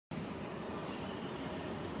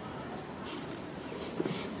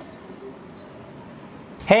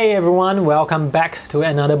Hey everyone, welcome back to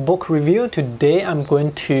another book review. Today I'm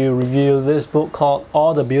going to review this book called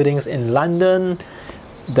All the Buildings in London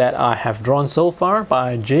that I have drawn so far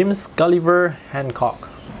by James Gulliver Hancock.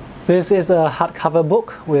 This is a hardcover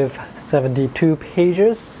book with 72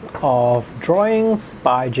 pages of drawings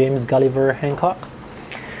by James Gulliver Hancock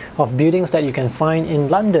of buildings that you can find in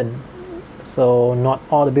London. So not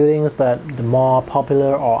all the buildings, but the more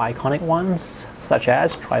popular or iconic ones, such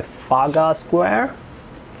as Trafalgar Square,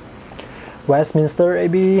 Westminster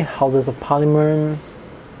Abbey, Houses of Parliament,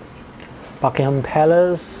 Buckingham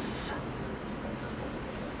Palace,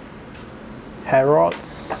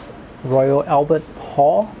 Harrods, Royal Albert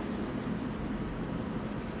Hall,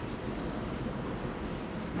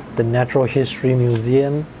 the Natural History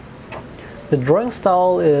Museum. The drawing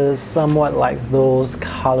style is somewhat like those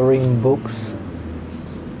coloring books,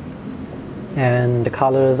 and the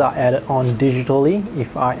colors are added on digitally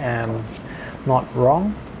if I am not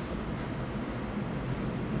wrong.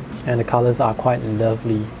 And the colors are quite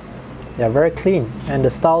lovely. They are very clean and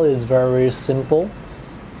the style is very simple.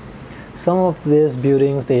 Some of these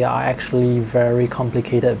buildings, they are actually very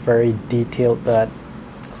complicated, very detailed, but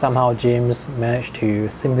somehow James managed to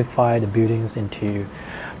simplify the buildings into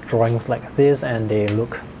drawings like this, and they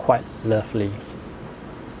look quite lovely.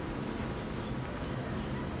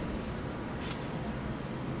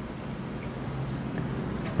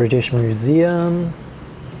 British Museum,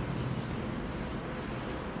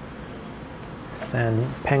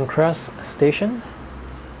 St. Pancras Station.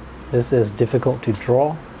 This is difficult to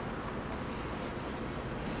draw.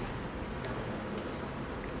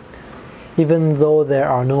 Even though there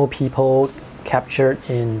are no people captured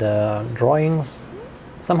in the drawings,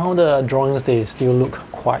 somehow the drawings, they still look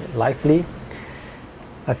quite lively.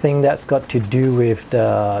 I think that's got to do with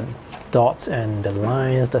the dots and the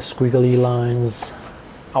lines, the squiggly lines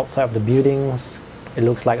outside of the buildings. It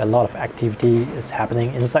looks like a lot of activity is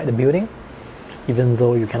happening inside the building, even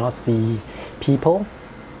though you cannot see people.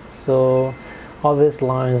 So all these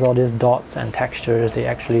lines, all these dots and textures, they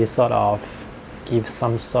actually sort of give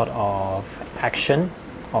some sort of action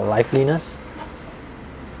or liveliness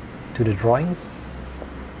to the drawings.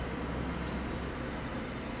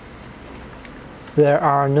 There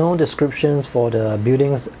are no descriptions for the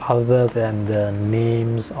buildings other than the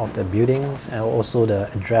names of the buildings and also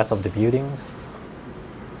the address of the buildings.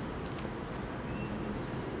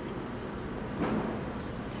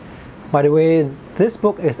 By the way, this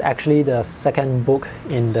book is actually the second book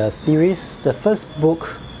in the series. The first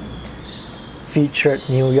book featured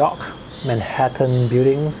New York, Manhattan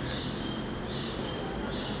buildings.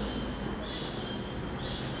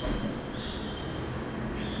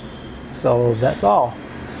 So that's all.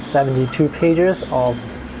 72 pages of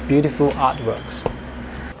beautiful artworks.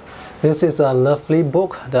 This is a lovely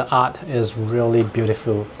book. The art is really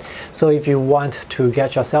beautiful. So if you want to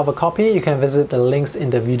get yourself a copy, you can visit the links in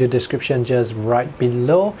the video description just right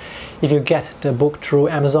below. If you get the book through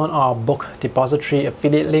Amazon or Book Depository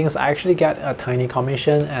affiliate links, I actually get a tiny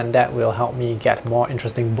commission, and that will help me get more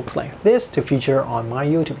interesting books like this to feature on my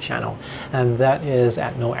YouTube channel. And that is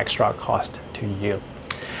at no extra cost to you.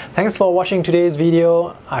 Thanks for watching today's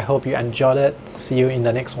video. I hope you enjoyed it. See you in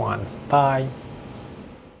the next one. Bye.